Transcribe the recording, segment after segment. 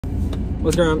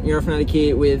What's going on? You're Fanatic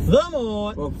here with The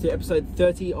Mort. Welcome to episode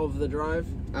 30 of The Drive.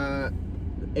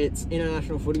 It's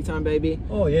international footy time, baby.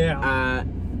 Oh, yeah.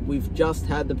 We've just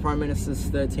had the Prime Minister's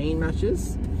 13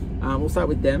 matches. We'll start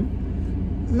with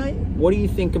them. Mate. What do you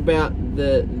think about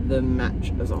the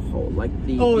match as a whole? Like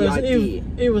the idea?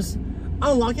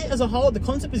 I like it as a whole. The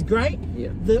concept is great. Yeah.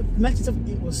 The match itself,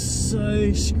 it was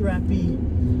so scrappy.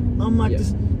 I'm like, Yeah.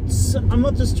 I'm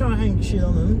not just trying to hang shit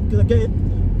on them because I get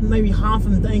maybe half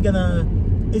of them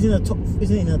isn't in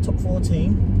the top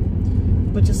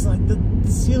 14. But just like the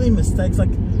silly mistakes.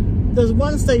 Like there's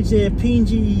one stage there,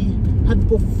 PNG had the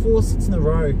ball for 4 sets in a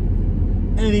row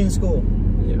and it didn't score.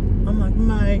 Yeah. I'm like,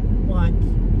 mate, like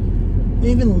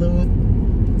even little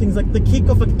things like the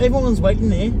kickoff, like everyone's waiting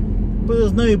there, but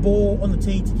there's no ball on the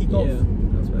tee to kick off. Yeah,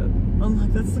 that's bad. I'm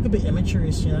like, that's like a bit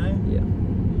amateurish, you know? Yeah.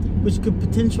 Which could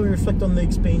potentially reflect on the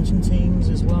expansion teams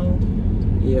as well.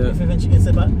 Yeah. If eventually gets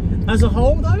there. But as a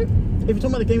whole though, if you're talking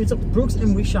about the game itself, Brooks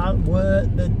and Wishart were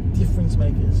the difference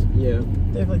makers. Yeah.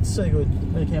 They were like so good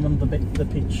when it came on the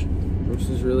pitch. Brooks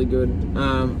is really good.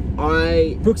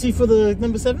 Brooksy for the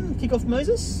number 7, kick off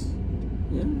Moses?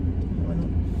 Yeah. Why not?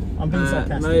 I'm being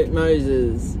sarcastic.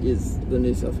 Moses is the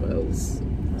New South Wales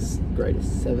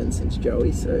greatest 7 since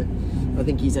Joey, so I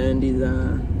think he's earned his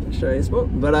Australia spot.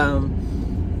 But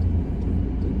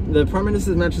the Prime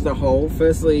Minister's match as a whole,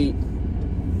 firstly,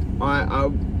 I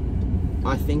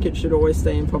think it should always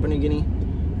stay in Papua New Guinea.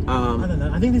 I don't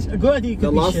know. I think a good idea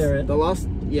could be share it.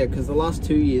 Because the last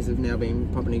 2 years have now been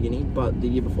Papua New Guinea, but the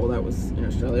year before that was in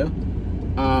Australia.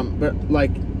 But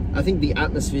like, I think the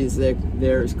atmosphere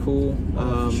there is cool.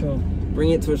 Sure.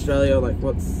 Bring it to Australia. Like,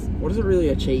 what does it really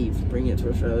achieve? Bring it to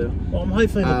Australia. Well, I'm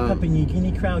hopefully the Papua New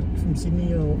Guinea crowd from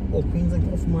Sydney or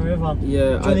Queensland or from wherever.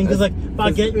 Yeah, because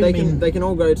they can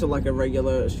all go to like a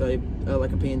regular Australia,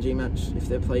 like a PNG match if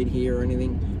they're played here or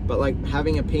anything. But like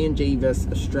having a PNG versus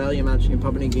Australia match in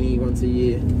Papua New Guinea once a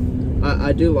year,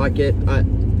 I do like it.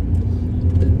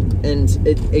 And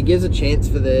it gives a chance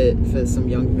for some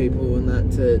young people and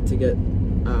that to get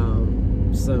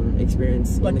some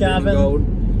experience like in the Gavin. Gold.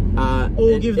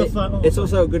 It's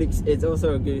also a good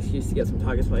excuse to get some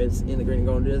Tigers players in the green and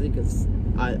gold jersey, because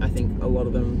I think a lot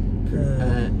of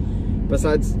them,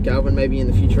 besides Galvin, maybe in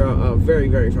the future, are very,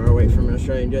 very far away from an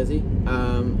Australian jersey.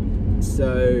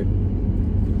 So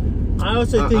I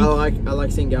also think I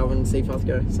like seeing Galvin and Seaforth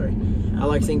go. Sorry, I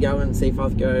like seeing Galvin and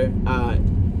Seaforth go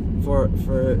for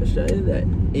Australia. That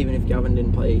even if Galvin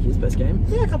didn't play his best game,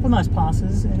 a couple of nice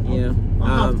passes. Yeah.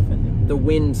 I'll defend him. The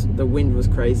wind was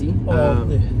crazy.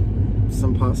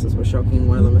 Some passes were shocking.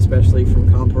 One of them, especially from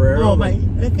Camperero. Oh, mate,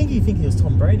 I think he was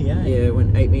Tom Brady, eh? Yeah,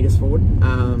 went 8 meters forward.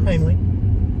 Homely.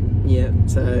 Yeah,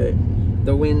 so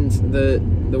the wind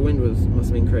must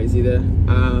have been crazy there.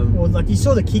 Well, like you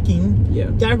saw the kicking.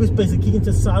 Yeah. Garrick was basically kicking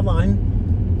to the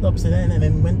sideline, the opposite end, and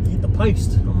then went to hit the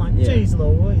post. I'm like, geez,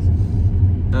 Louise.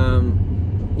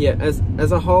 Yeah, as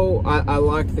a whole, I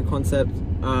like the concept,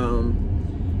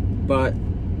 but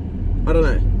I don't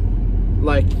know.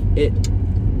 Like it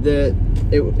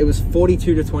was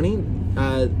 42-20.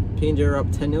 PNG were up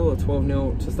 10-0 or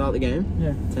 12-0 to start the game.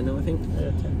 Yeah, 10-0 I think.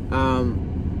 Yeah, 10.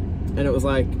 And it was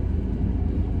like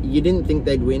you didn't think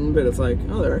they'd win, but it's like,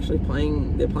 oh, they're actually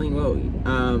playing. They're playing well.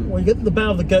 Well, you got the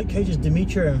battle of the goat coaches,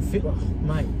 Dimitri and Fitler,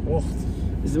 mate. Oh.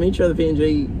 Is Dimitri the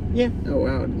PNG? Yeah. Oh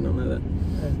wow, I did not know that.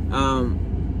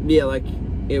 Yeah, like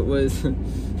it was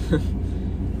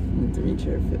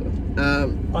Dimitri and Fitler.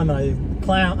 I know.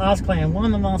 Clown. Ask Clown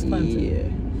 1 and ask Clown 2. Yeah.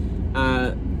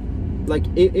 Like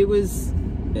it was.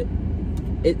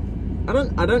 I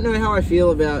don't know how I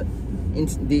feel about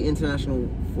the international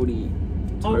footy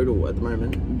total at the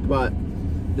moment, but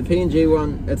the PNG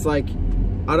one, it's like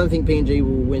I don't think PNG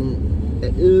will win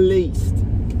at least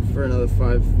for another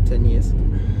 5-10 years,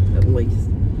 at least.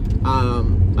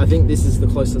 I think this is the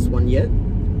closest one yet,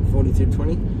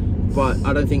 42-20, but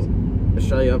I don't think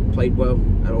Australia played well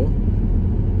at all.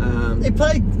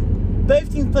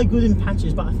 Both teams played good in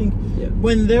patches, but I think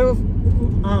when they were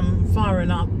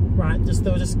firing up, right,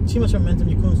 there was just too much momentum.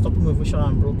 You couldn't stop them with Wishart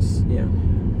and Brooks. Yeah.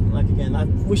 Like again,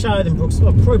 Wishart and Brooks,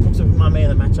 probably Brooks was my man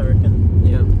of the match, I reckon.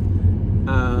 Yeah.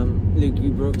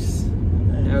 Lukey Brooks,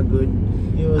 how good.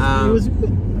 He was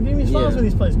good. I give him his flowers when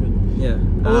he plays good. Yeah.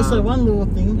 Also, one little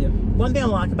thing. One thing I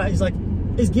like about it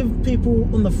is give people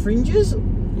on the fringes.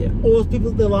 Yeah. Or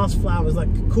people their last flowers.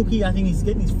 Like Cookie, I think he's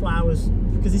getting his flowers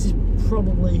because this is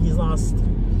probably his last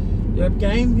rep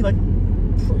game. You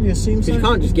assume so. You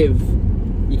can't just give.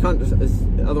 You can't just.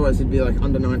 Otherwise, it'd be like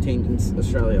under 19 in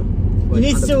Australia. Like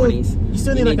you under 20s. You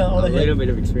still need like a little bit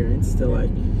of experience to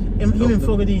like. Him and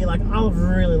Fogarty, like I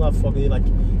really love Fogarty. Like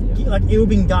it would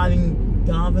been guiding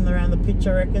Garvin around the pitch,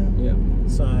 I reckon. Yeah.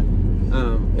 So.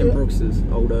 And Brooks is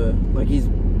older. Like he's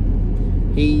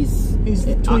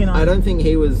 29. I don't think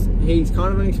he's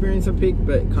kind of an experienced pick,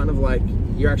 but kind of like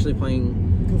you're actually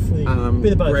playing good footy.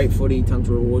 Bit of both. Great footy, time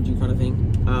to reward you kind of thing.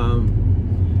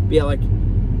 But yeah, like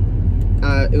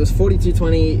it was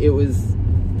 42-20. It was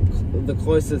the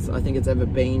closest I think it's ever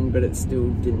been, but it still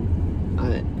didn't.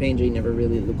 PNG never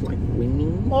really looked like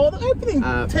winning. Oh, the opening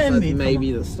 10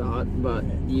 maybe the start, but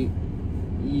you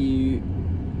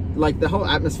like the whole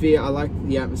atmosphere. I like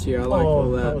the atmosphere. I like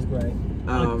all that. That was great.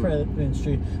 Credit being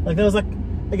true. Like there was like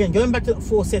again going back to the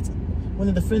 4 sets when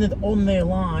they defended on their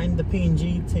line, the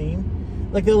PNG team,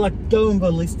 like they were like going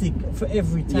ballistic for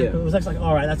every tackle. Yeah. It was actually like,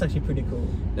 all right, that's actually pretty cool.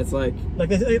 It's like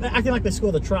they're acting like they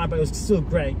scored a try, but it was still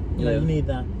great. You know, you need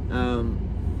that.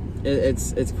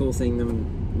 It's cool seeing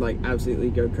them like absolutely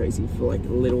go crazy for like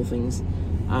little things,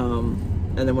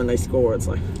 and then when they score, it's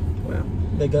like wow.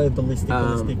 They go ballistic.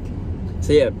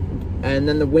 So yeah, and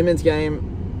then the women's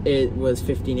game, it was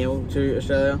 50-0 to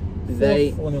Australia.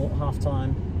 4-0 at half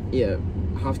time. Yeah,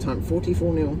 half time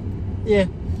 44-0. Yeah.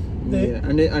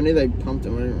 I knew they pumped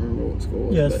them. I don't remember what score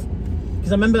was. Yes,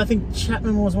 because I remember I think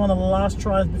Chapman was one of the last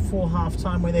tries before half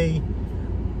time where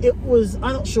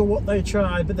I'm not sure what they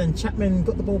tried, but then Chapman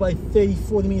got the ball by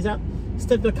 30-40 meters out,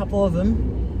 stepped a couple of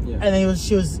them, and then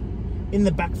she was in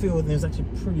the backfield, and it was actually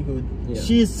pretty good. Yeah.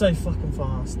 She is so fucking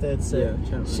fast, Dad said.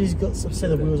 Yeah, she's got some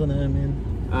set of wheels on her, man.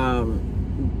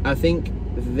 I think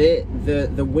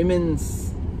the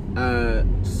women's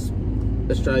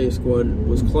Australia squad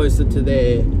was closer to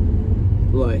their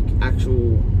like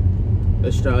actual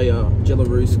Australia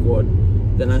Jillaroo squad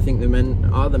than I think the men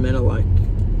are. The men are like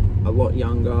a lot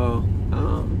younger.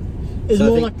 It's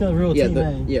more like the real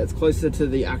team. Yeah, it's closer to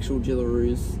the actual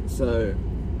Jillaroos, so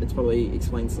it probably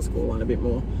explains the scoreline a bit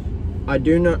more. I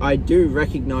do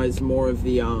recognise more of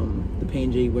the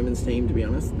PNG women's team, to be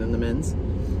honest, than the men's.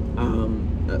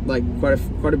 Like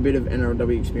quite a bit of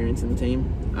NRLW experience in the team.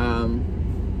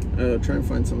 I'll try and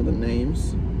find some of the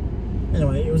names.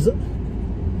 Anyway,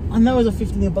 I know it was a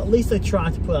 50-0, but at least they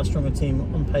tried to put our stronger team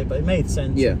on paper. It made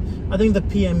sense. Yeah. I think the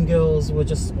PM girls were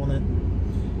just on it.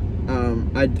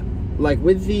 Like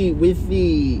with the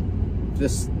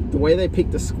way they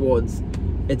pick the squads,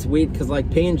 it's weird because like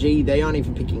PNG, they aren't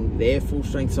even picking their full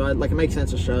strength side. Like it makes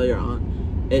sense Australia aren't.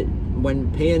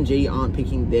 When PNG aren't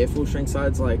picking their full strength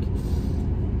sides, like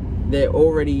they're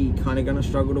already kind of going to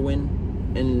struggle to win,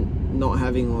 and not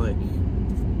having like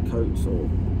Coates or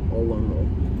Olam or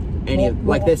any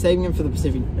like they're saving them for the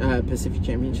Pacific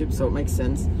Championship, so it makes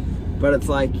sense. But it's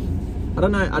like I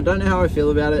don't know how I feel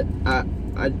about it. I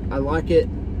like it,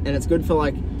 and it's good for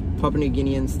like Papua New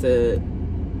Guineans to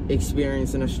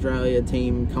experience an Australia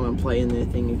team come and play in their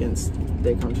thing against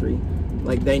their country.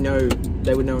 Like they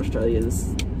would know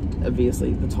Australia's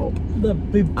obviously the top.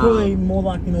 They'd be probably more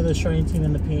likely to know the Australian team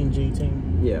than the PNG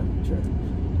team. Yeah, true.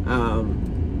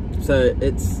 So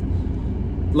it's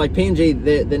like PNG,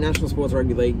 the National Sports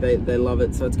Rugby League, they love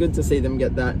it. So it's good to see them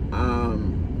get that.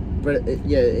 But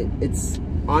it's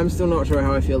I'm still not sure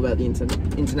how I feel about the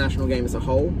international game as a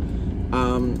whole,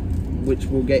 which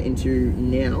we'll get into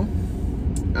now.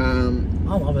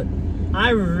 I love it.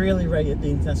 I really rate it, the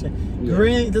international game. Yeah.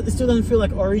 Granted, it still doesn't feel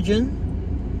like Origin.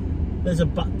 There's a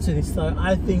but to this though.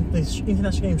 I think the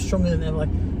international game is stronger than ever. Like,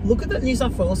 look at that New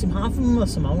South Wales team. Half of them are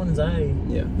Samoans, eh?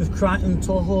 Yeah. With Crichton,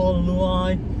 Toho,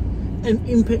 Luai, and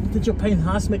impact potential Payne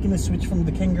Haas making the switch from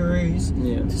the Kangaroos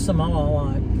to Samoa.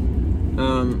 Like,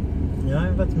 you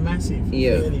know, that's massive.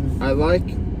 Yeah.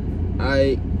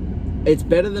 It's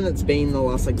better than it's been the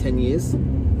last like 10 years,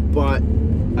 but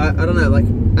I don't know. Like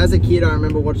as a kid, I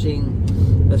remember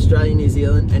watching Australia, New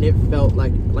Zealand, and it felt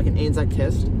like an Anzac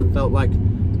Test. It felt like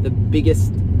the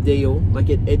biggest deal. Like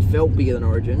it felt bigger than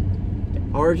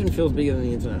Origin. Origin feels bigger than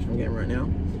the international game right now.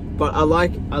 But I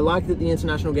like that the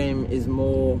international game is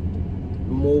more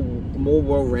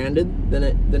well-rounded than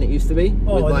it used to be.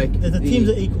 Oh, with like the teams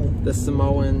are equal. The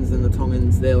Samoans and the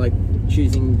Tongans, they're like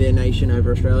choosing their nation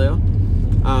over Australia.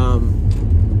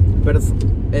 But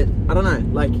I don't know.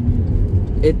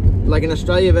 Like an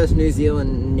Australia versus New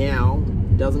Zealand now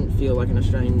doesn't feel like an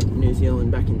Australian New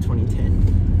Zealand back in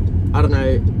 2010. I don't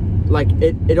know. Like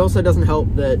it also doesn't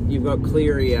help that you've got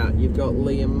Cleary out, you've got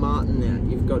Liam Martin out,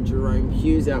 you've got Jerome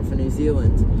Hughes out for New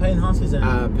Zealand. Payne Haas is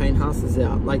out. Payne Haas is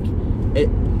out. Like I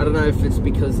don't know if it's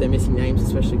because they're missing names,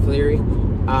 especially Cleary.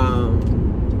 I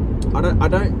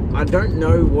don't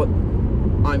know what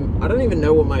I don't even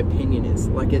know what my opinion is.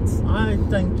 Like I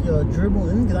think you're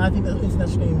dribbling because I think the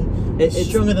international game is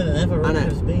stronger than it ever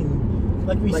has been.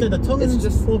 Like we said, the Tongans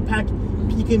just 4-pack.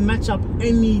 You can match up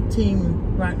any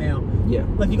team right now. Yeah.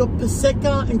 Like, you got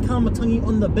Paseka and Kamatangi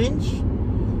on the bench.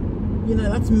 You know,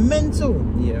 that's mental.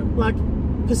 Yeah. Like,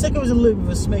 Paseka was a little bit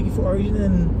of a smaky for Origin,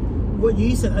 and what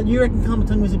you said, you reckon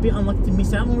Kamatangi was a bit unlucky to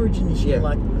miss out on Origin this year. Yeah.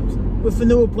 Like, with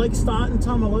Fanua Blake starting,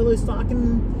 Tamalolo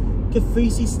starting,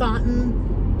 Kafusi starting,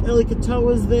 Eli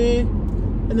Katoa's there,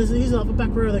 and here's the upper back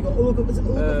row. They got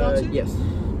Ulukavatu? Yes.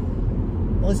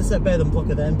 At least I said better than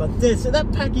Blocker then, but yeah, so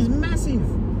that pack is massive.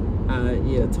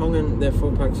 Yeah, Tongan, their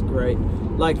full pack's great.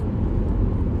 Like,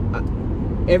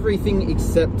 everything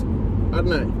except, I don't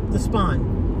know. The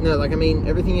spine. No, like, I mean,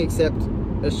 everything except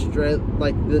Australia,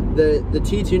 like, the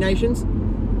Tier 2 nations,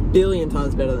 billion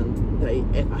times better than they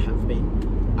ever have been.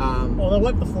 Well, they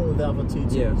wiped the floor with the other two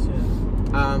teams,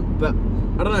 yeah. But,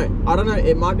 I don't know,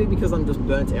 it might be because I'm just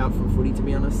burnt out from footy, to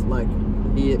be honest. Like,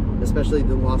 especially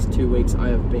the last 2 weeks, I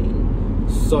have been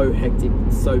so hectic,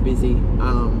 so busy.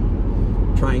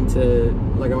 Trying to,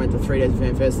 like, I went to 3 days of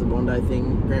FanFest, the Bondi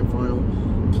thing, grand final,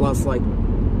 plus, like,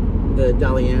 the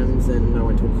Dally M's, and I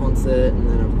went to a concert, and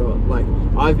then I've got, like,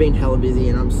 I've been hella busy,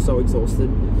 and I'm so exhausted.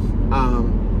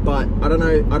 But I don't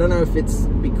know if it's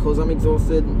because I'm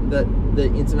exhausted that the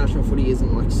international footy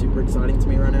isn't, like, super exciting to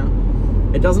me right now.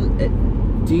 It doesn't,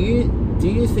 do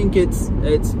you think it's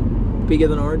bigger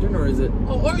than Origin, or is it?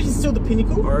 Oh, Origin's still the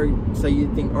pinnacle. So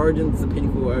you think Origin's the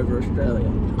pinnacle over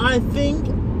Australia? I think,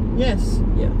 yes.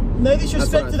 Yeah. No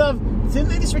disrespect to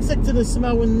the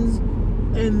Samoans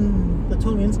and the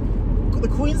Tongans. The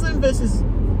Queensland versus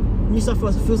New South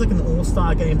Wales, it feels like an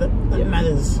all-star game that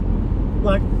matters.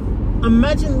 Like,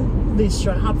 imagine this,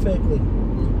 right, hypothetically.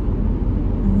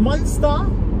 Munster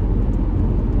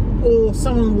or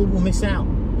someone will miss out.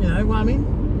 You know what I mean?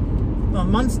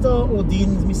 Munster or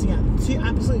Dearden's missing out. Two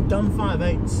absolute dumb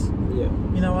 5'8"s. Yeah.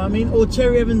 You know what I mean? Or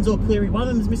Cherry Evans or Cleary. One of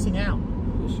them is missing out.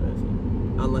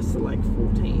 Unless they're like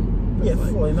 14. Yeah,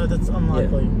 like, 14. No, that's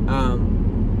unlikely. Yeah.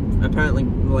 Apparently,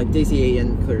 like, DCE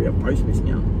and Cleary are both missing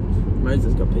out.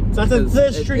 Moses got picked. So the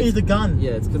third string is the gun.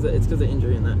 Yeah, it's because of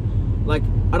injury and that. Like,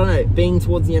 I don't know. Being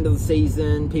towards the end of the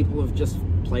season, people have just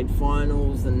played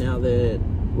finals, and now they're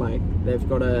like they've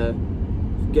got to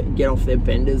get off their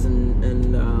benders and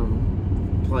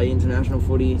play international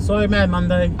footy. Sorry, Mad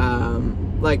Monday.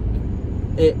 Like,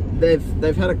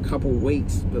 they've had a couple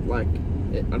weeks, but like.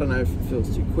 I don't know if it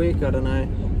feels too quick. I don't know.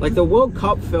 Like, the World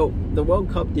Cup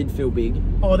did feel big.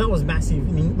 Oh, that was massive.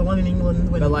 The one in England.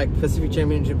 But like Pacific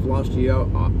Championship last year,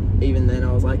 even then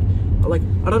I was like,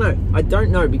 I don't know. I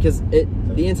don't know, because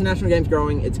the international game's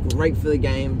growing. It's great for the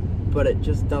game, but it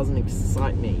just doesn't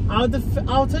excite me. I'll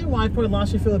tell you why probably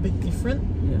last year felt a bit different.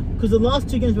 Yeah. Because the last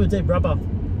two games were dead rubber.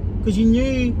 Because you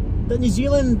knew that New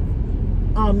Zealand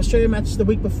Australia match the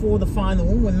week before the final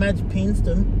when Madge pinched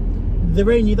them. They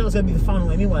already knew that was going to be the final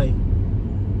anyway.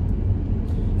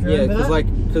 Yeah,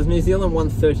 because New Zealand won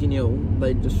 30-0.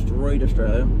 They destroyed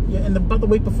Australia. Yeah, but the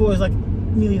week before was like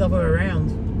nearly the other way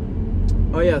around.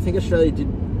 Oh yeah, I think Australia did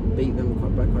beat them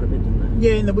by quite a bit, didn't they?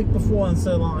 Yeah, in the week before, and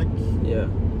so like, yeah,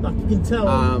 like you can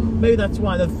tell. Maybe that's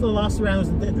why the last round was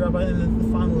a dead rubber, and the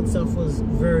final itself was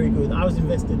very good. I was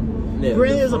invested. Yeah,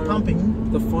 really, was a pumping.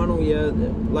 The final, yeah,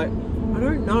 like, I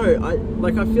don't know.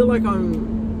 I feel like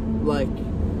I'm like.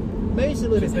 Maybe it's a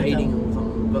little just bit hating or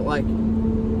something, but like,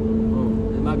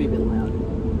 it might be a bit loud.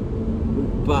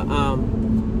 But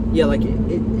yeah, like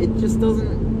it just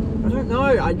doesn't. I don't know.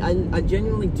 I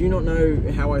genuinely do not know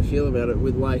how I feel about it.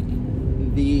 With like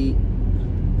the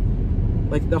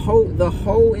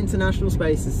whole international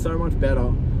space is so much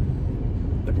better,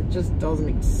 but it just doesn't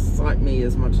excite me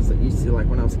as much as it used to. Like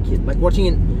when I was a kid, like watching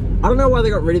it. I don't know why they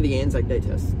got rid of the Anzac Day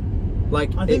test.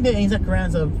 Like, I think the Anzac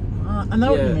rounds are. I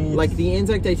know what you mean. Like the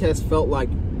Anzac Day test felt like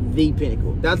the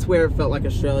pinnacle. That's where it felt like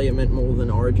Australia meant more than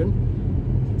Origin.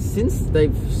 Since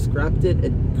they've scrapped it,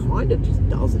 it kind of just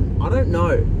doesn't. I don't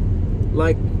know.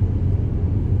 Like,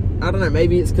 I don't know.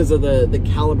 Maybe it's because of the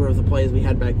caliber of the players we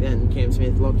had back then: Cam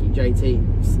Smith, Lockie,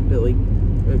 JT, Billy,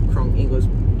 Cronk, Inglis.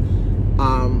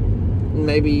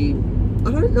 Maybe,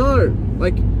 I don't know.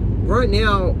 Like right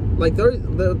now, like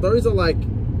those are like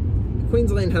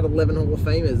Queensland had 11 Hall of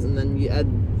Famers, and then you add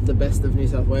the best of New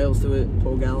South Wales to it.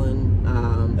 Paul Gallen.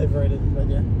 Overrated, but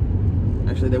yeah.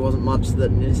 Actually, there wasn't much that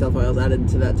New South Wales added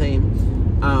to that team.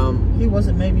 Who was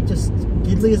it? Maybe just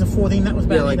Gidley as a 14. That was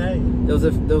back in the day.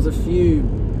 There was a few.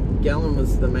 Gallen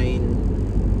was the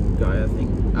main guy, I think.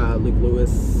 Luke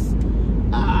Lewis,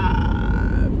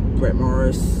 Brett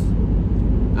Morris,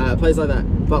 plays like that.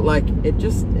 But like, I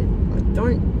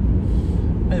don't.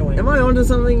 Anyway, am I onto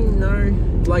something? No.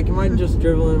 Like, am I just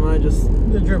dribbling? Am I just?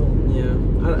 You're dribbling. Yeah.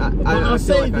 I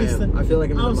feel like I am. I feel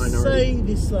like I'm in the minority. I'll say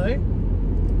this though.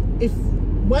 If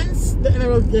once the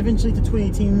NRL eventually to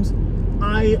 20 teams,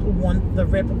 I want the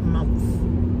rep month.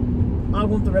 I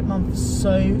want the rep month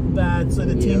so bad, so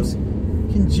the teams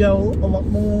can gel a lot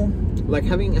more. Like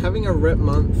having a rep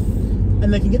month,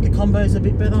 and they can get the combos a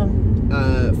bit better.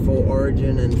 For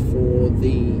Origin and for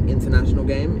the international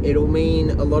game, it'll mean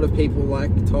a lot of people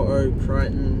like Toto,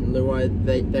 Crichton, Luai,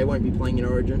 they won't be playing in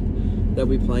Origin. They'll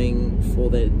be playing for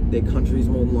their countries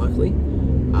more than likely.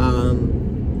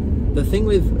 The thing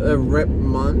with a rep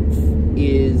month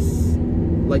is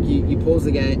like you pause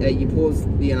the game, you pause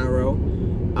the NRL,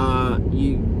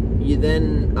 you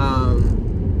then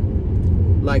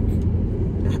like.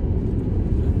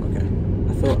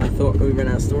 I thought we ran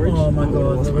out of storage. Oh my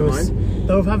god,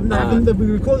 we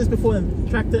recorded this before and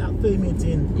tracked it out 30 minutes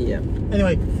in. Yeah.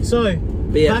 Anyway, so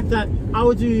back that I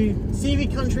would do CV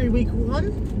Country week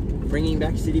 1. Bringing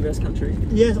back City vs Country.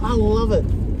 Yes, I love it.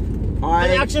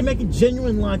 I actually make it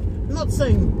genuine. Like, I'm not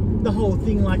saying the whole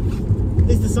thing like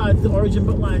this decides the Origin,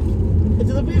 but like it's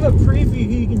a bit of a preview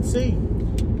who you can see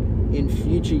in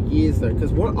future years, though.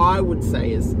 Because what I would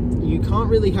say is you can't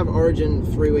really have Origin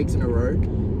 3 weeks in a row.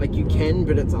 Like you can,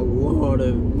 but it's a lot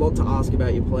to ask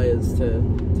about your players to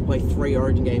play 3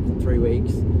 Origin games in 3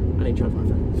 weeks. I need to charge my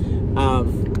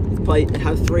phone.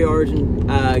 Have 3 Origin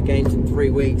games in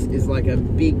 3 weeks is like a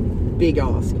big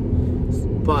ask.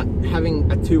 But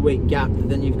having a 2-week gap,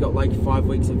 then you've got like 5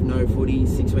 weeks of no footy,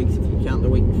 6 weeks if you count the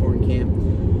week before in camp.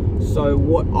 So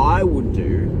what I would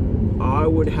do, I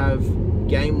would have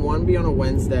game 1 be on a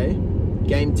Wednesday.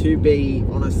 Game 2 be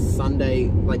on a Sunday,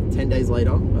 like 10 days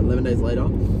later, 11 days later,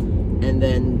 and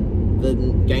then the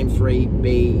game 3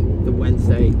 be the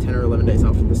Wednesday, 10 or 11 days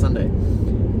after the Sunday.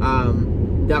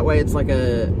 That way, it's like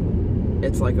a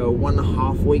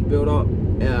 1.5 week build up.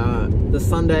 The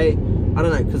Sunday, I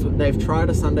don't know, because they've tried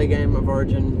a Sunday game of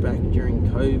Origin back during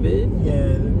COVID. Yeah,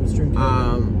 it was during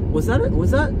COVID.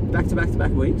 Was that back to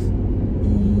back weeks?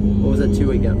 Or was it 2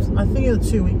 week gaps? I think it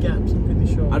was 2 week gaps, I'm pretty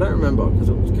sure. I don't remember, because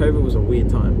COVID was a weird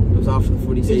time. It was after the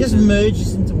footy season. It just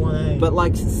merges into 1A. But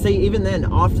like, see, even then,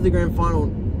 after the grand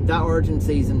final, that Origin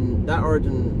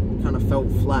kind of felt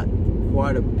flat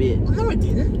quite a bit. No, it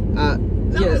didn't.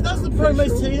 That's the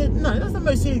most heated. No, that's the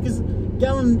most heated, because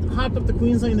Gallen hyped up the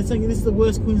Queensland and saying this is the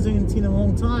worst Queensland team in a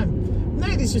long time. No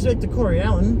disrespect to Corey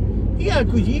Allen. He had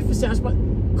a good year for South, but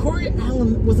Corey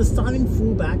Allen was the starting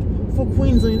fullback for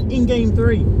Queensland in game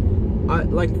 3. I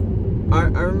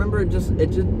remember it just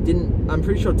didn't. I'm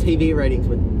pretty sure TV ratings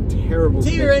were terrible.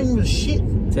 TV rating was shit.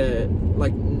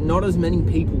 Not as many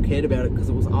people cared about it because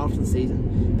it was after the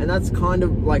season, and that's kind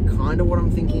of what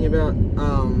I'm thinking about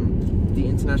the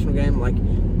international game, like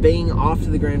being after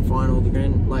the grand final, I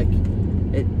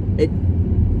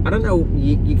don't know.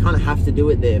 You kind of have to do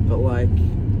it there, but like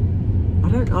I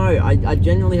don't know. I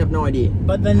genuinely have no idea.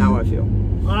 But then how I feel.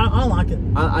 I like it.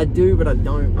 I do, but I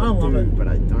don't. I love it, but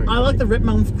I don't. I like the rep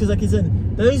month because, like I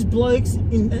said, those blokes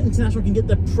in international can get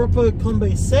the proper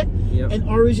combo set, and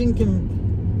Origin can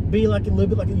be like a little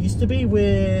bit like it used to be,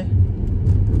 where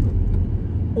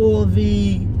all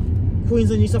the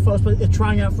Queensland, New South Wales players are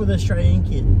trying out for the Australian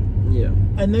kid. Yeah.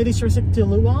 And no disrespect to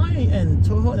Luai and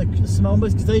Toho and the Samoan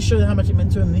boys, because they showed how much it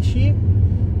meant to them this year.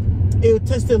 It will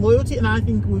test their loyalty, and I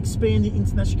think will expand the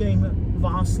international game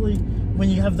vastly when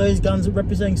you have those guns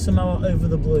representing Samoa over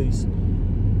the Blues.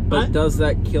 But does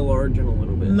that kill Origin a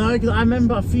little bit? No, because I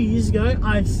remember a few years ago,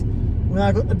 when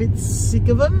I got a bit sick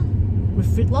of them with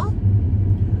Fittler,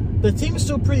 the team is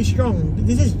still pretty strong.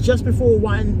 This is just before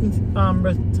Whiten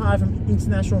retired from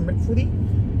international rep footy.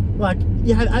 Like,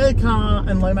 you had Adokar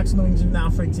and Lomax in the wings now,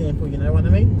 for example, you know what I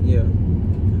mean? Yeah.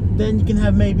 Then you can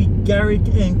have maybe Garrick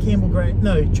and Campbell Gray.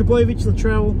 No, Trebojevic,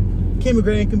 Latrell, Campbell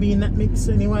Gray can be in that mix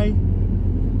anyway.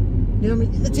 You know what I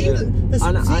mean? The team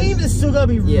is still got to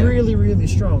be really, really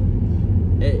strong.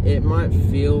 It might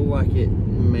feel like it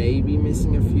may be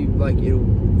missing a few, like it'll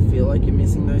feel like you're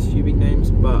missing those few big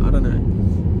names, but I don't know.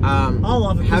 I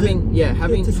love it. Having a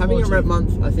rep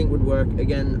month, I think would work.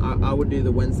 Again, I would do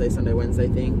the Sunday, Wednesday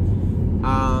thing.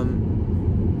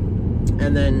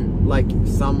 And then like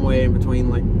somewhere in between,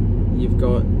 like you've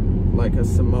got like a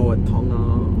Samoa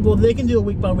Tonga. Well, they can do it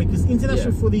week by week because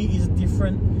international footy is a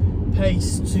different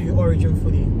pace to Origin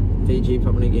footy. Fiji,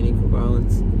 Papua New Guinea, Cook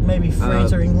Islands. Maybe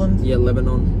France or England. Yeah,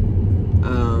 Lebanon.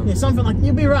 Yeah, something like,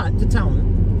 you'll be right, the talent.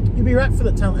 You'll be right for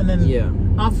the talent, and then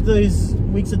after those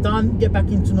weeks are done, get back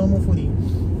into normal footy.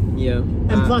 Yeah.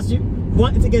 And plus,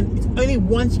 it's only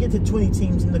once you get to 20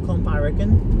 teams in the comp, I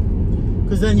reckon.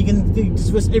 Because then you can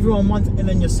disperse everyone once, and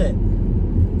then you're set.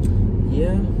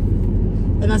 Yeah.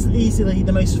 And that's easily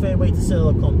the most fair way to settle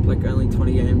a comp. Like only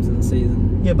 20 games in the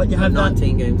season. Yeah, but you have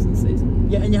 19 games in the season.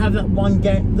 Yeah, and you have that one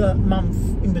game, the month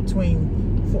in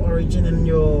between for Origin and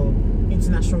your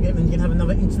international game, and you can have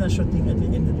another international thing at the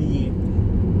end of the year.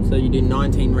 So you do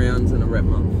 19 rounds in a rep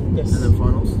month. Yes. And then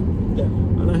finals. Yeah.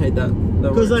 I don't hate that.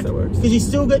 That works. That works. Because you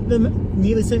still get the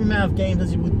nearly the same amount of games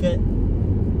as you would get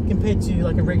compared to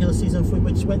like a regular season foot,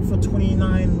 which went for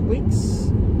 29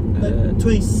 weeks.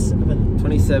 27.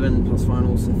 27 plus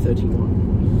finals, so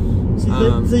 31.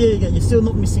 So yeah, you're still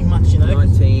not missing much, you know.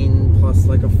 19 plus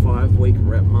like a 5-week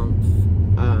rep month.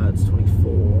 It's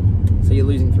 24. So you're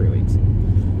losing 3 weeks.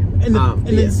 And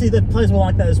then see the players were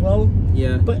like that as well.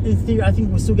 Yeah. But in theory, I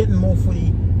think we're still getting more for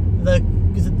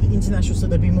because of the international, so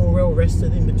they'd be more well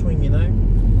rested in between, you know.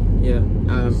 Yeah.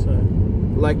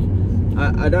 Like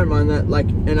I don't mind that. Like,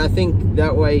 and I think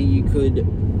that way you could,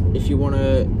 if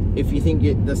you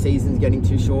think the season's getting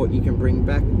too short, you can bring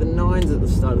back the Nines at the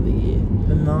start of the year.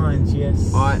 The Nines,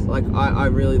 yes. I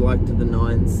really liked the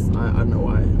Nines. I don't know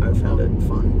why. I found it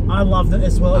fun. I loved it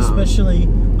as well, especially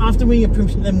after winning a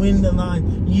premiership and winning the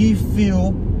Nine. You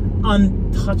feel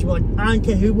untouchable. Like, I don't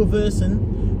care who we're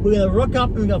versing. We're gonna rock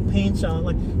up and we got pinch.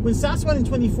 Like when Souths won in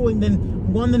 2014 and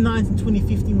then won the Nines in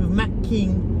 2015 with Matt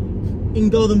King in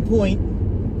Golden Point.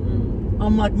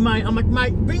 I'm like, mate,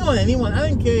 bring on anyone. I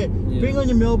don't care. Yeah. Bring on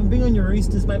your Melbourne, bring on your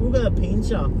Roosters, mate. We've got a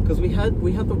pincher. Because we had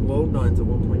the World Nines at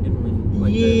one point, didn't we?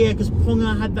 Like yeah, because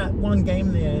Ponga had that one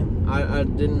game there. I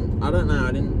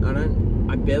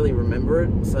barely remember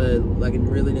it, so like it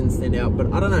really didn't stand out.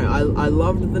 But I don't know. I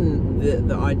loved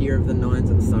the idea of the Nines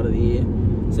at the start of the year.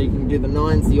 So you can do the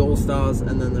Nines, the All Stars,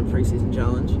 and then the preseason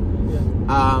challenge.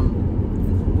 Yeah.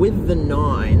 With the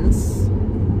Nines,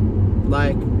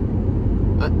 like.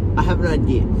 I have an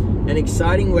idea, an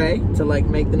exciting way to like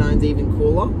make the Nines even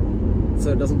cooler,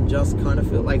 so it doesn't just kind of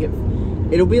feel like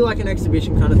it'll be like an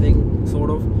exhibition kind of thing, sort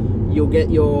of. You'll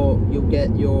get your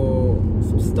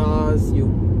some stars you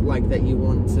like that you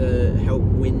want to help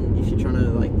win if you're trying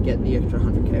to like get the extra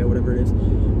 100k or whatever it is,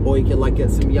 or you could like get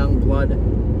some young blood.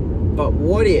 But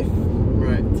what if,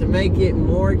 right, to make it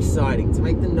more exciting, to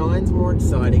make the Nines more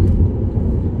exciting,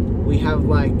 we have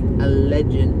like a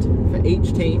legend for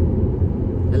each team.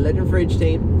 A legend for each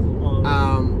team,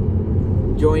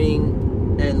 joining,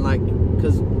 and like,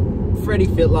 because Freddie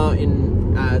Fittler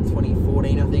in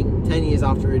 2014, I think, 10 years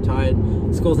after he retired,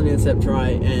 scores an intercept try,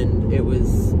 and it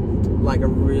was like a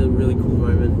really, really cool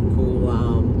moment,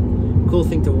 cool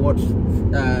thing to watch,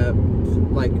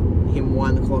 like him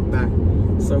wind the clock back.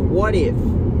 So what if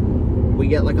we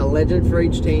get like a legend for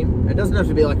each team? It doesn't have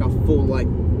to be like a full like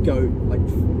GOAT, like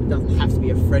it doesn't have to be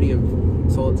a Freddie of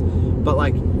sorts, but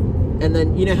like. And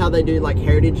then, you know how they do, like,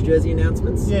 heritage jersey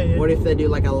announcements? Yeah. What if they do,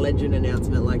 like, a legend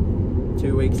announcement, like,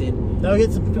 2 weeks in? They'll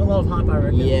get a lot of hype, I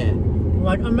reckon. Yeah.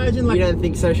 Like, imagine, like... You don't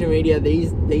think social media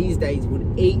these days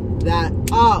would eat that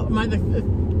up? Mate,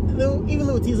 even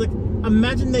little teasers, like,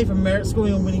 imagine Nathan Merritt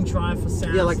scoring a winning try for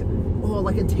South. Yeah, like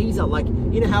a teaser. Like,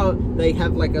 you know how they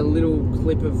have, like, a little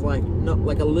clip of, like, not,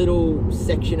 like, a little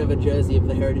section of a jersey, of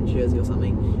the heritage jersey or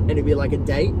something, and it'd be, like, a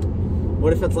date?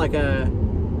 What if it's, like,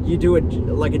 you do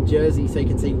like a jersey so you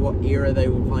can see what era they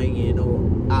were playing in, or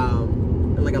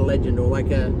like a legend, or like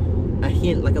a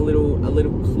hint, like a little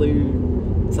clue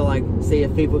to like see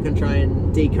if people can try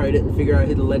and decode it and figure out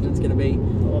who the legend's going to be.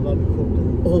 Oh, that'd be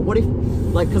cool. Or what if,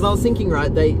 like, because I was thinking,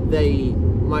 right,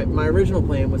 my original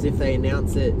plan was if they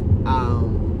announce it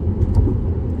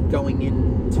going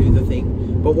into the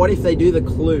thing, but what if they do the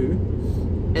clue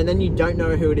and then you don't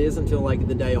know who it is until like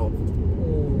the day of,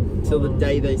 until the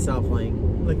day they start playing.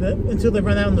 Like that, until they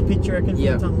run out on the pitch, I reckon, from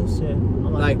the tunnels. Yeah,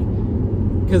 I like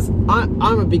because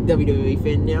I'm a big WWE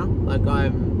fan now. Like,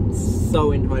 I'm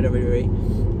so into my WWE,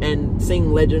 and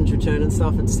seeing legends return and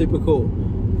stuff, it's super cool.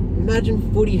 Imagine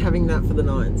footy having that for the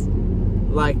Nines.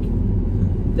 Like,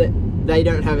 they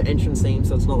don't have an entrance theme,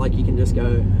 so it's not like you can just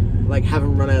go, like, have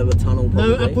them run out of the tunnel.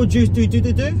 Probably. No apple juice, do.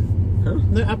 Huh?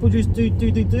 No apple juice, do.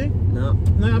 No.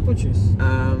 No apple juice.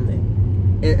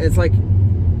 It's like.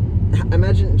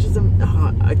 Imagine just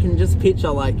I can just picture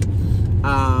like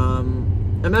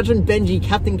imagine Benji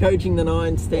captain coaching the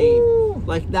Nines team. Ooh.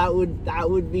 Like that would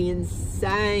be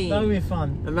insane. That would be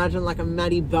fun. Imagine like a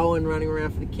Matty Bowen running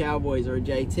around for the Cowboys, or a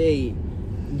JT.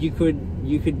 You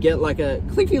could get like a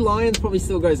Cliffy Lyons probably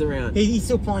still goes around. He's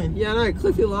still playing. Yeah, no,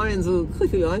 Cliffy Lyons will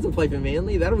play for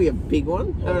Manly. That'll be a big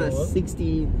one. Having a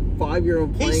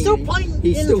 65-year-old playing. He's still playing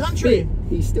in the country. Fit.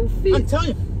 He's still fit. I'm telling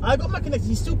you, I got my connection.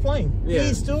 He's still playing. Yeah.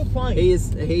 He's still playing.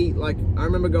 He like, I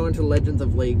remember going to Legends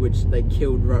of League, which they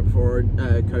killed right before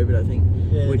COVID, I think,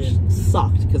 which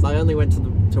sucked because I only went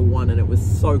to one, and it was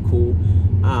so cool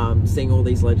seeing all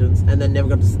these legends, and then never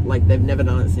got to, like, they've never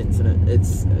done it since, and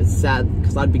it's sad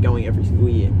because I'd be going every single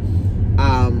year.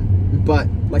 But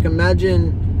like,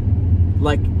 imagine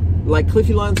like like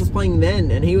Cliffy Lyons was playing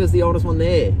then, and he was the oldest one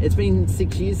there. It's been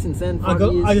 6 years since then. 5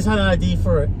 years. I just had an idea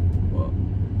for it. What?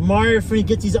 Mario Free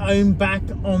gets his own back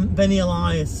on Benny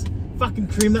Elias. Fucking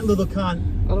cream that little cunt.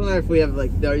 I don't know if we have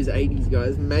like those 80s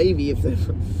guys. Maybe if they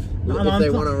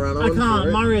want to run on. I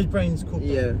can't. Mario's brain's cooked.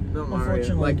 Yeah, not Mario.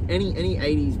 Unfortunately. Like any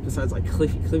 80s besides like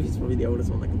Cliffy. Cliffy's probably the oldest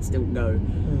one that can still go.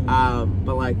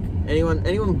 But like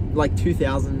anyone like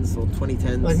 2000s or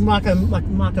 2010s. Like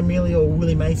Mark Emilio or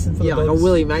Willie Mason for the like a Bugs.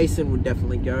 Willie Mason would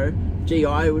definitely go.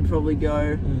 GI would probably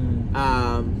go.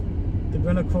 They're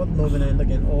gonna crawl the northern end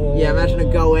again. Oh. Yeah, imagine a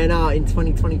Goenna in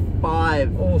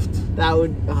 2025. Oh. That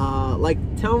would like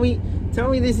tell me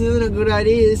this isn't a good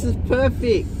idea. This is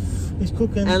perfect. He's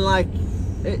cooking. And like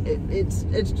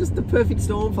it's just the perfect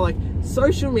storm for like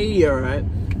social media, right?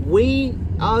 We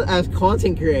are, as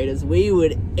content creators, we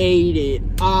would eat it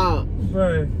up,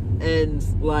 bro. And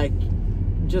like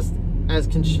just as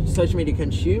social media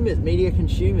consumers,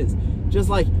 just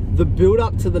like the build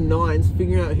up to the Nines,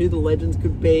 figuring out who the legends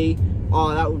could be.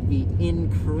 Oh, that would be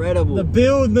incredible. The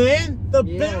build, man. The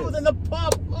build and the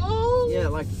pop. Oh. Yeah,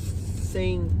 like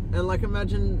seeing and like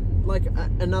imagine like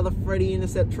another Freddie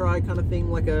intercept try kind of thing,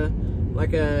 like a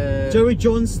Joey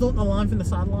Johns snorting a line from the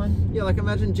sideline. Yeah, like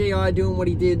imagine GI doing what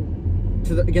he did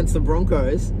against the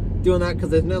Broncos, doing that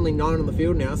because there's only 9 on the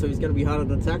field now, so he's going to be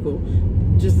harder to tackle.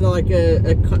 Just like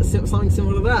something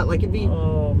similar to that. Like it'd be.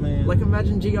 Oh man. Like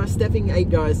imagine GI stepping 8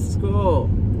 guys to score.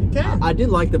 Can. I did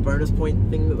like the bonus point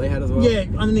thing that they had as well. Yeah,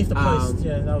 underneath the post.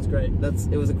 Yeah, that was great.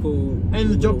 It was a cool and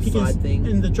the drop kick thing.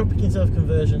 And the drop kick instead of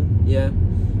conversion. Yeah.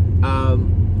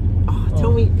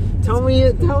 Tell me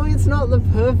it's not the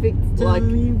perfect like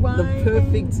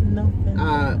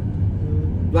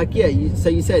so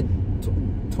you said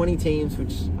 20 teams,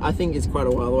 which I think is quite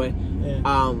a while away.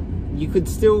 Yeah. You could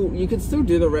still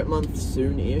do the rep month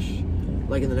soon-ish,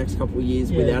 like in the next couple of years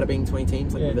without it being 20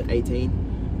 teams, like with it 18.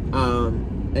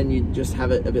 And you just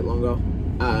have it a bit longer,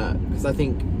 because I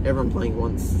think everyone playing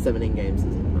once 17 games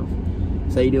isn't enough.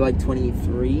 So you do like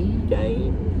 23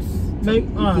 games. Maybe,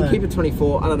 you can keep it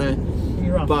 24. I don't know.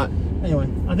 You're right. But anyway,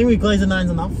 I think we glazed the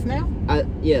Nines enough now.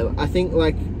 Yeah, I think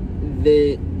like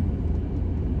the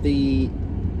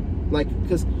like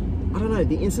because I don't know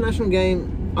the international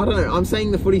game. I don't know. I'm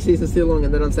saying the footy season's too long,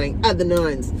 and then I'm saying add the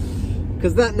Nines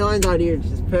because that Nines idea is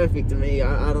just perfect to me.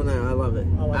 I don't know. I love it.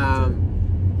 I like it too.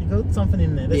 Got something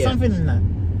in there. There's something in that.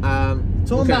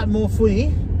 Talking about more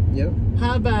footy. Yep.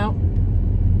 How about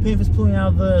Panthers pulling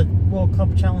out of the World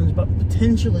Cup Challenge, but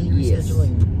potentially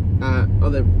rescheduling? I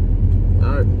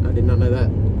did not know that.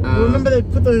 Remember they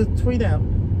put the tweet out.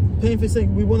 Panthers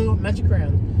saying we want to go Magic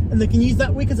Round, and they can use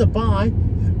that week as a bye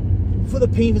for the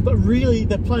Panthers, but really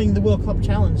they're playing the World Cup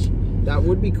Challenge. That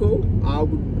would be cool. I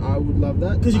would love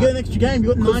that because you get an extra game.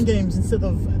 You got 9 games instead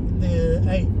of the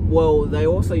 8. Well, they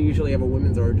also usually have a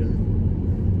women's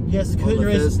origin. Yes, on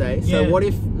the Thursday. So what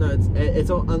if it's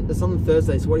on the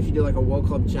Thursday? So what if you do like a World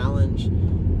Club Challenge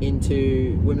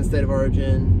into Women's State of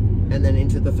Origin, and then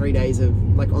into the 3 days of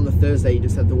like on the Thursday you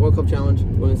just have the World Club Challenge,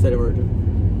 Women's State of Origin.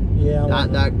 Yeah,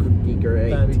 that could be great.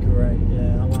 That'd be great.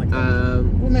 Yeah, I like that.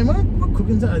 Well, man, what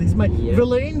cooking's are these, mate? Yeah.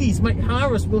 Valandis, mate,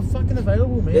 Harris, we're fucking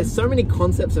available, man. There's so many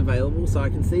concepts available, so I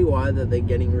can see why that they've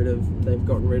gotten rid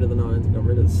of the Nines, got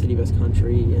rid of the City vs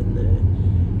Country, and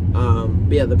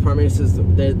but yeah, the Prime Ministers,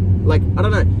 they're like, I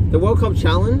don't know, the World Cup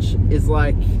Challenge is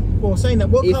like, well, saying that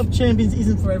World Cup Champions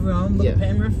isn't for everyone. Look at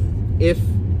Penrith. If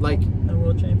like they're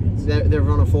world champions, they're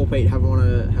on a 4-peat, haven't won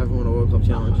a World Cup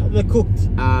Challenge. They're cooked.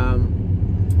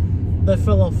 They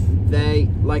fell off. They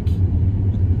like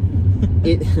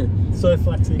it. So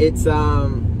flaxy. It's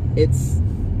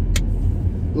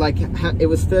like it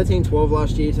was 13-12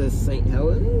 last year to St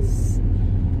Helens.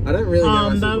 I don't really know.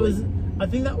 I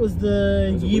think that was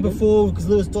the year before because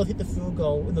Lewis Dodd hit the field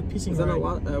goal in the pissing rain.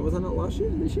 Was that not last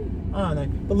year? This year? I don't know.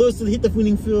 But Lewis Dodd hit the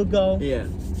winning field goal. Yeah,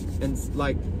 and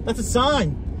like that's a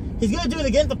sign. He's gonna do it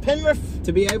again for Penrith.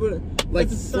 To be able to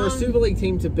for a Super League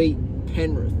team to beat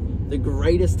Penrith, the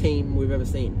greatest team we've ever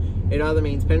seen, it either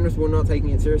means Penrith were not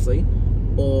taking it seriously,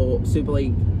 or Super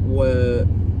League were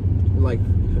like.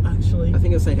 Actually, I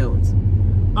think it was St Helens.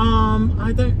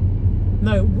 I don't.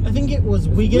 No, I think it was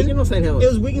Wigan. Wigan or St Helens? It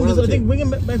was Wigan because I think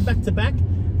Wigan went back to back.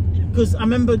 Because I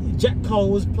remember Jack Cole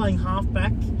was playing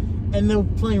halfback, and they were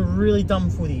playing really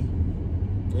dumb footy.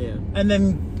 Yeah. And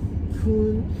then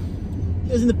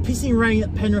it was in the pissing rain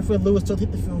at Penrith where Lewis Dodd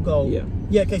hit the field goal. Yeah.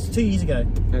 Yeah. Okay, so 2 years ago.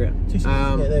 Okay. 2 seasons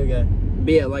ago. There we go.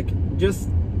 But yeah, like just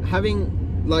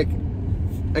having like,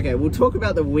 okay, we'll talk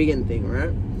about the Wigan thing,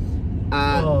 right?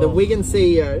 The Wigan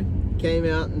CEO came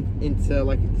out into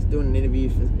like doing an interview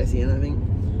for SEN, I think,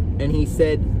 and he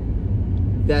said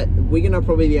that Wigan are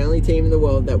probably the only team in the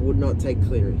world that would not take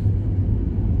Cleary.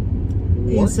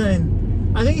 What?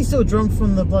 Insane. I think he's still drunk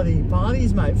from the bloody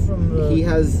parties, mate, from the He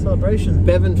has celebration.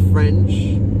 Bevan French,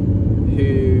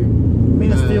 who...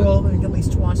 Mina Stillwell, I think at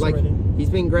least twice like, already. he's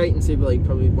been great in Super League,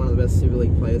 probably one of the best Super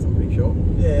League players, I'm pretty sure.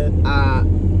 Yeah.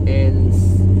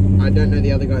 And I don't know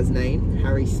the other guy's name,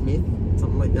 Harry Smith,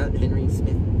 something like that, Henry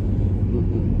Smith,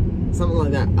 something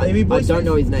like that. I don't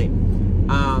know his name.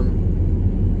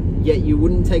 Yet you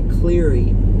wouldn't take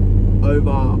Cleary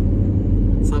over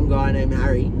some guy named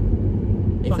Harry,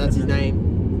 if that's his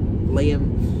name,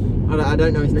 Liam. I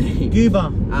don't know his name. Goober.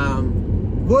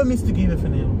 Go Mr. Goober for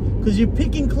now, because you're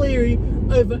picking Cleary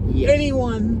over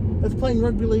anyone that's playing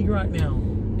rugby league right now.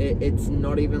 It's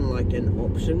not even like an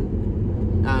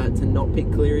option to not pick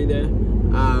Cleary there.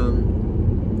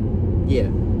 Yeah,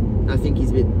 I think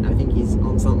he's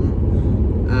on something.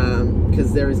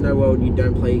 Because there is no world you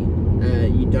don't pick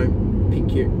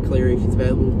Cleary if he's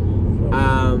available.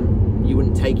 You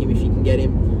wouldn't take him if you can get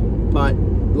him. But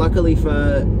luckily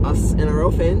for us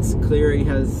NRL fans, Cleary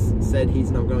has said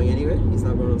he's not going anywhere. He's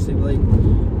not going to Super League.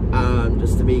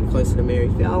 Just to be closer to Mary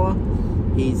Fowler.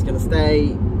 He's going to stay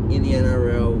in the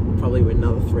NRL, probably win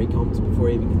another 3 comps before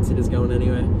he even considers going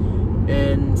anywhere.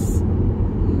 And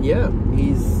yeah,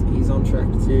 he's on track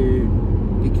to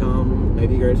become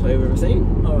maybe the greatest player we've ever seen.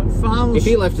 All right, if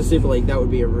he left the Super League, that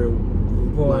would be a real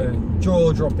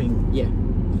jaw dropping. Yeah,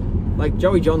 like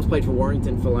Joey Johns played for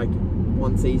Warrington for like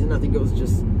 1 season. I think it was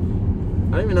just,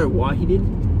 I don't even know why he did.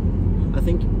 I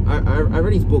think I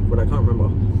read his book, but I can't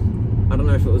remember. I don't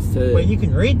know if it was to... Wait, you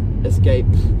can read? Escape.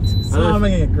 I don't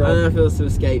know if it was to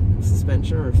escape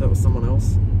suspension or if that was someone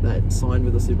else that signed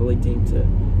with the Super League team to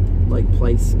like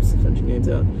play some suspension games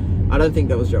out. I don't think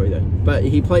that was Joey though. But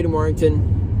he played in Warrington,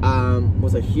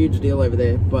 was a huge deal over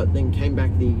there, but then came back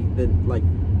he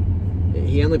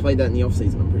only played that in the off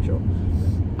season, I'm pretty sure.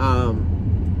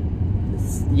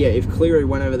 Yeah, if Cleary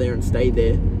went over there and stayed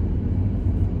there,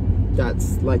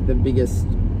 that's like the biggest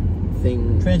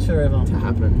transfer ever to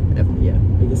happen ever. Yeah,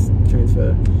 biggest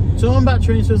transfer. Talking about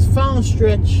transfers, final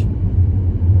stretch.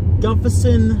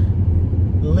 Gutherson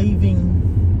leaving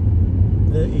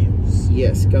the Eels.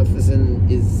 Yes, Gutherson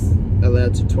is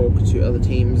allowed to talk to other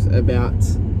teams about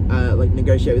like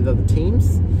negotiate with other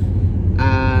teams.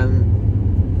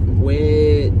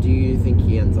 Where do you think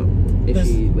he ends up if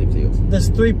he leaves the Eels? There's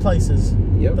 3 places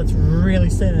that's really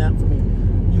standing out for me.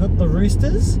 You got the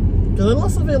Roosters, because they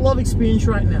lost a lot of experience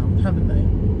right now, haven't they?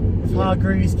 With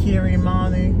Hargreaves, Keary,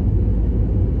 Manu.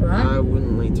 Right? I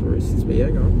wouldn't lean to Roosters, but yeah,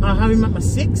 go on. I have him at my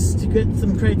 6 to get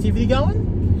some creativity going.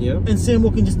 Yeah. And Sam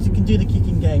Walken can do the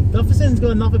kicking game. Gutherson's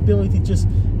got enough ability to just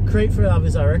create for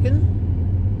others, I reckon.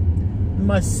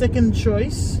 My second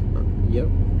choice.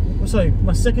 Sorry,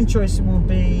 my second choice will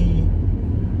be.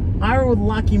 I would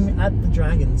like him at the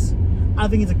Dragons. I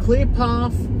think it's a clear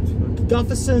path.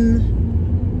 Gutherson.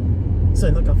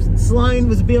 Sorry, not Gutherson. Sloan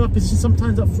was a bit out of position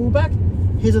sometimes at fullback.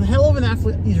 He's a hell of an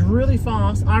athlete. He's really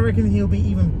fast. I reckon he'll be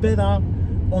even better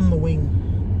on the wing.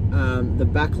 The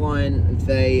back line,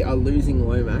 they are losing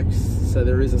Lomax, so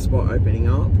there is a spot opening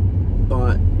up.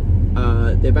 But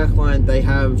their back line, they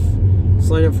have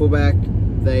Sloan at fullback.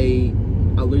 They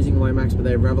are losing Lomax, but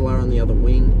they have Ravelar on the other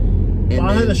wing. And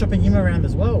I heard they're shopping him around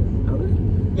as well. Are they?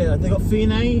 Yeah, they got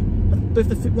Fionnay.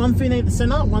 One Fionnay at the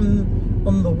centre, one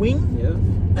on the wing. Yeah.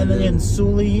 And then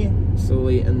Sully,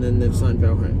 and then they've signed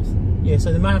Val Holmes. Yeah,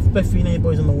 so they might have both Fionnay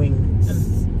boys on the wing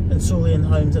and Sully and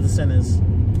Holmes at the centres.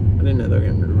 I didn't know they were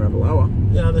getting rid of Ravalawa.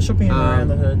 Yeah, they're shopping him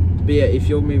around, I heard. But yeah, if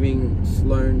you're moving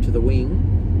Sloan to the wing,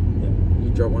 you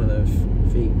drop one of the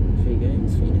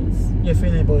Fiennays. Yeah,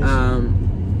 Fionnay boys.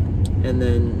 And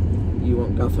then you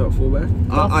want Gutho at fullback.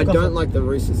 I don't like the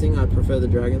Roosters thing. I prefer the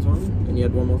Dragons one. And you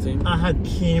had one more team. I had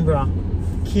Canberra.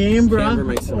 Canberra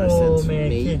makes the most sense for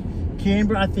me.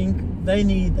 Canberra, I think they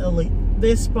need elite.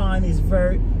 Their spine is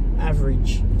very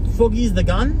average. Foggy's the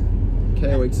gun.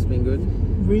 KO Weeks has been good.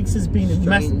 Weeks has been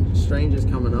massive. Stranger's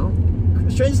coming up.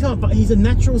 Stranger's coming up, but he's a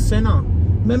natural centre.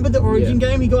 Remember the Origin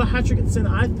game? He got a hat-trick at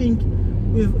centre. I think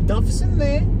with Gutherson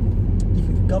there, you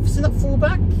can put Gutherson at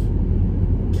fullback,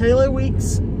 Kalo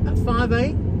Weeks at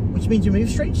 5'8", which means you move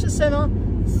straight to centre,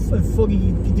 and Foggy,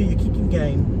 you can do your kicking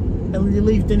game. And you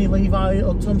leave Denny Levi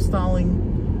or Tom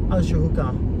Starling as your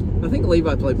hooker. I think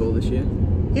Levi played ball this year.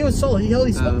 He was solid. He held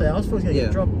his spot there. I was supposed to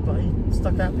get dropped, but he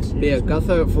stuck out this year. But yeah,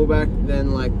 Gutho at fullback,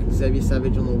 then like Xavier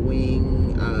Savage on the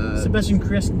wing. Sebastian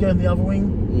Crest go on the other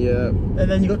wing. Yeah. And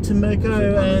then you got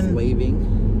Tomoko and leaving.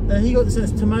 And he got the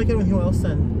sense Tomoko and who else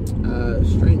then?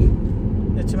 Strange.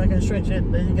 Yeah, Tomoko and Strange. Yeah,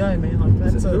 there you go, man.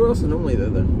 Like that's who else is normally there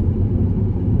though?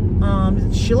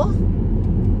 Is it Schiller?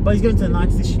 But he's going to the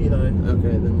Knights this year, though.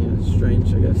 Okay, then yeah,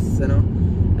 Strange, I guess, centre.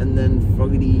 And then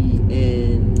Fogarty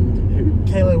and who?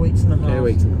 KO Weeks in the half. KO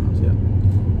Weeks in the halves, yeah.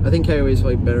 I think KO is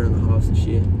like better in the halves this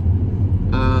year.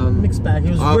 Mixed bag.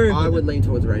 He was very I would lean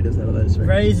towards Raiders out of those three.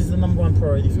 Raiders is the #1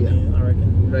 priority for me, I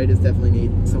reckon. Raiders definitely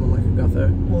need someone like a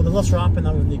Gutho. Well, they lost Rapp and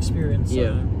that with the experience. So.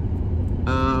 Yeah.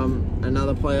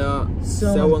 Another player,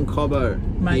 Selwyn Cobbo.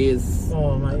 Mate. He is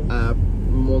mate.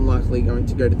 more than likely going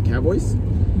to go to the Cowboys.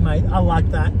 Mate, I like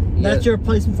that. Yeah. That's your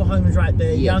replacement for Holmes right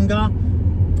there. Yeah. Younger.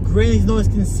 Granted, he's not as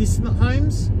consistent at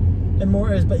Holmes and more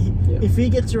areas, but if he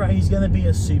gets right, he's going to be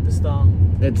a superstar.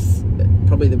 It's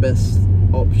probably the best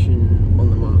option on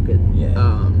the market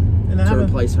to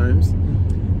replace Holmes.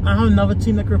 I have another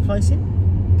team that could replace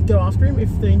him, to go after him if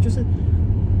they're interested.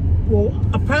 Well,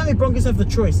 apparently Broncos have the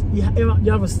choice. You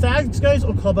have a Stags goes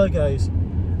or Cobbo goes.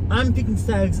 I'm picking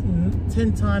Stags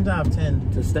 10 times out of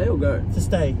 10. To stay or go? To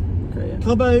stay. Okay, yeah.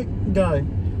 Cobbo, go.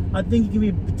 I think he can be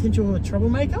a potential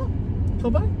troublemaker.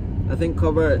 Cobbo? I think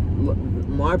Cobbo,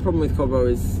 my problem with Cobbo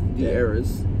is the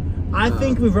errors. I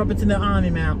think with Robertson, they'll arm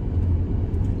him out.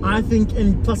 I think,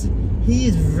 and plus, he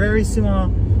is very similar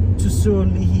to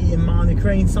Suolihi and Manu,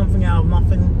 creating something out of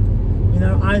nothing. You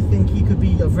know, I think he could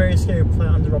be a very scary player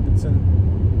under Robertson.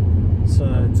 So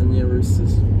it's in the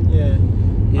Roosters. Yeah.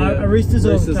 Roosters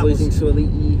losing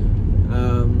Suolihi.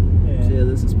 So yeah,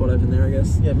 there's a spot open there, I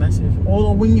guess. Yeah, massive.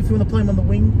 Or a wing if you want to play him on the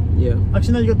wing. Yeah.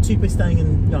 Actually, no, you got Tupu staying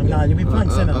in. No, you'll be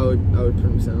playing centre. I would put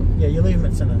him centre. Yeah, you leave him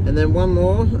at centre. And then one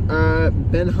more,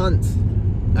 Ben Hunt.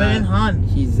 Ben Hunt.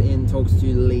 He's in talks to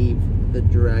leave the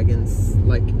Dragons.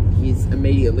 Like, he's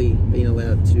immediately been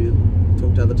allowed to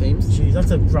talk to other teams. Jeez,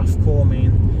 that's a rough call,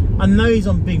 man. I know he's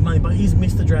on big money, but he's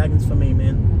Mr. Dragons for me,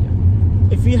 man.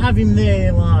 Yeah. If you have him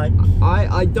there, like...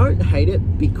 I don't hate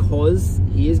it because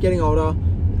he is getting older.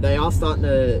 They are starting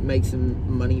to make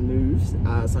some money moves,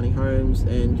 signing Holmes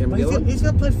and Campbell. He's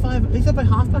got to play he's got to play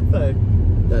halfback, though.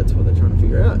 That's what they're trying to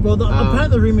figure out. Well, apparently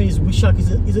the rumour is Wishart is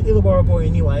an Illawarra boy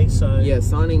anyway, so... Yeah,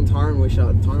 signing Tyron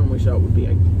Wishart would be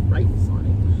a great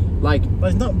signing. Like,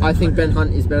 but it's not I think Ben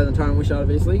Hunt is better than Tyron Wishart,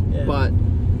 obviously, yeah. But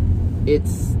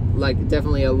it's like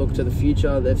definitely a look to the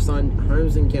future. They've signed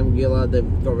Holmes and Campbell Gillard.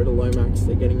 They've got rid of Lomax.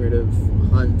 They're getting rid of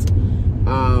Hunt.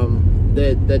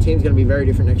 Their team's going to be very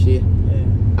different next year.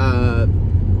 Yeah.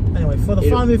 Anyway, for the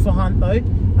final move for Hunt, though, I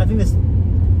think there's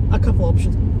a couple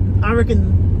options. I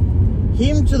reckon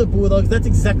him to the Bulldogs, that's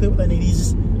exactly what they need. He's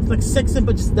just like Sexton,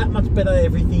 but just that much better at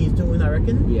everything he's doing, I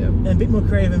reckon. Yeah. And a bit more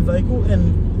creative and vocal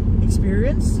and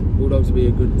experience. Bulldogs would be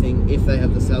a good thing if they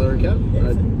have the salary cap.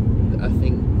 Yeah, I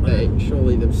think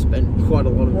surely they've spent quite a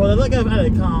lot of... Well, they let go of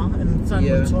Adekar and signed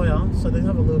Montoya, so they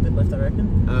have a little bit left, I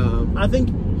reckon. I think,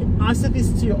 I said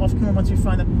this to you off camera once we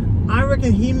find out, I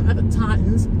reckon him at the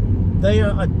Titans, they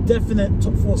are a definite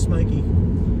top 4 smoky.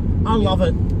 I love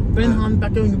it. Ben Hunt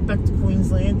going back to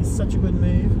Queensland is such a good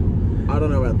move. I don't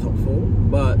know about top 4,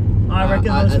 but I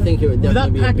reckon I think it would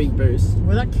definitely be a big boost.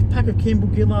 With that pack of Campbell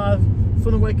Gillard,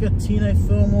 Funawaker, Tino,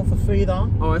 Fillmore for feeder.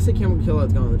 Oh, I said Campbell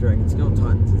Gillard's going to the Dragons. He's going to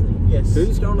Titans, isn't he? Yes.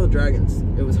 Who's going to the Dragons?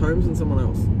 It was Holmes and someone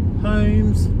else.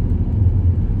 Holmes,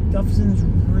 Gutterson's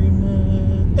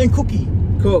rumoured, and Cookie.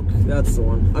 Cook, that's the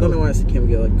one. I don't know why I said Campbell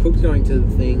Gillard. Cook's going to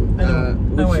the thing,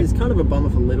 which is kind of a bummer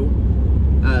for Little.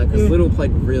 Because Little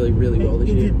played really, really well this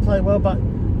year. He did play well, but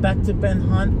back to Ben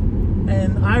Hunt.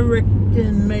 And I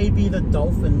reckon maybe the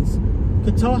Dolphins.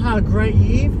 Katoa had a great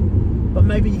year, but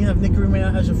maybe you can have Nick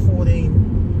Rumau as your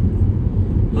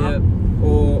 14. Yeah,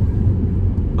 or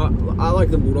I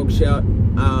like the Bulldog shout.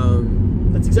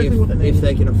 That's exactly what they need. If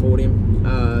they can afford him.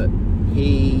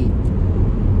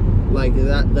 Like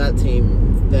that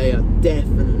team, they are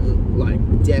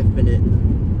definite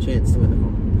chance to win the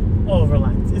comp. Oh,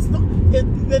 relax. It's not.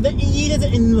 The year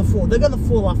doesn't end in the 4. They're going to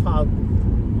fall off hard,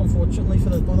 unfortunately, for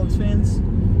the Bulldogs fans.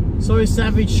 Sorry,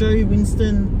 Savage, Sherry,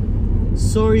 Winston.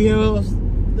 Sorry, who else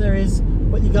there is.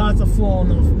 But you guys are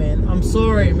falling off, man. I'm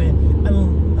sorry, man.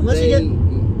 Unless you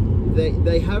get.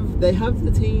 They have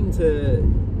the team to,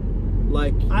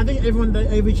 like. I think they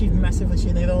overachieved massively this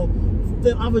year. They'll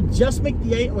either just make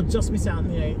the 8 or just miss out on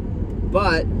the 8.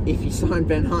 But if you sign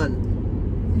Ben Hunt,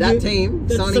 team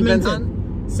signing Ben Hunt.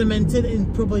 Cemented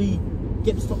and probably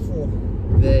gets top 4.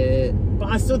 But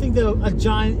I still think they're a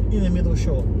giant in the middle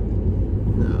short.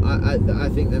 No, I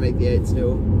think they make the 8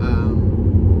 still.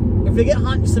 If they get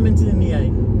Hunt cemented in the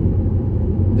 8,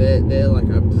 they're like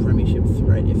a premiership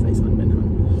threat if they sign Ben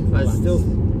Hunt. But still,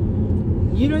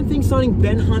 you don't think signing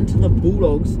Ben Hunt to the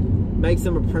Bulldogs makes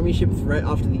them a premiership threat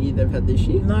after the year they've had this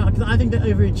year? No, because I think they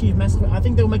overachieved massively. I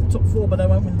think they'll make the top 4, but they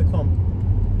won't win the comp.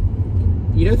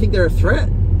 You don't think they're a threat?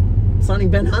 Signing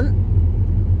Ben Hunt?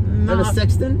 No. Over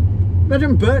Sexton?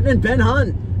 Imagine Burton and Ben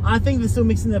Hunt. I think they're still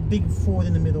mixing a big forward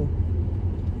in the middle.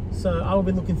 So I will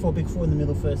be looking for a big forward in the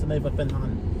middle first, and they've got Ben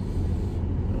Hunt.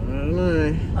 I don't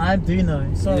know. I do know.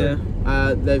 So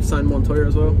yeah. They've signed Montoya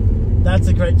as well. That's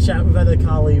a great chat. We've had a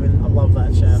Carly, and I love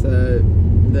that chat. So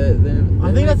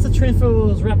I think that's the transfer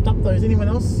was wrapped up though. Is anyone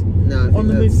else? No, I think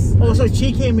move? Oh, so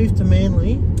Cheeky moved to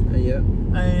Manly. Yeah.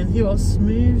 And who else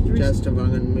moved? Jazz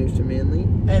Tavangan moved to Manly.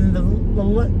 And the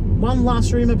one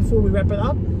last rumour before we wrap it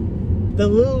up. The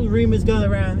little rumours going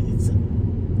around. It's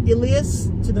Ilias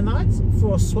to the Knights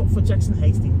for a swap for Jackson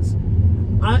Hastings.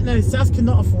 I don't know. South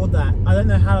cannot afford that. I don't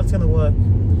know how that's going to work.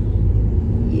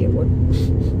 Yeah, what?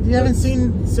 You haven't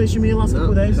seen social media last couple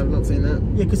of days? I have not seen that.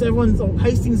 Yeah, because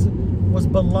Hastings was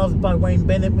beloved by Wayne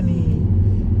Bennett when he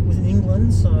was in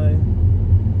England, so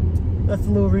that's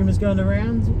the little rumours going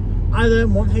around. I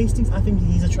don't want Hastings. I think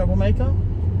he's a troublemaker,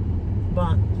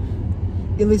 but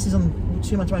Ilias is on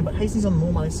too much money, but Hastings on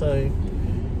more money, so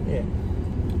yeah.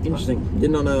 Interesting.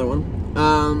 Did not know that one.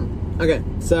 Okay,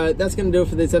 so that's going to do it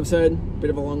for this episode. Bit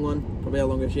of a long one, probably our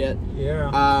longest yet.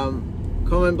 Yeah.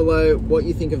 Comment below what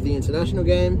you think of the international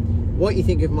game, what you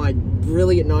think of my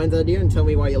brilliant Nines idea, and tell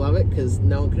me why you love it, because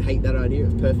no one could hate that idea.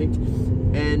 It's perfect.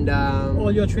 And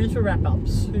or your transfer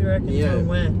wrap-ups. Who you reckon's going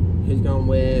where? Who's going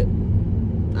where?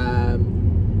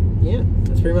 Yeah,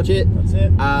 that's pretty much it. That's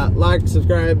it. Like,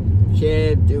 subscribe,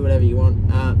 share, do whatever you want.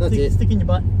 That's it. Stick in your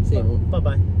butt. See you more.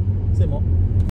 Bye-bye. See you more.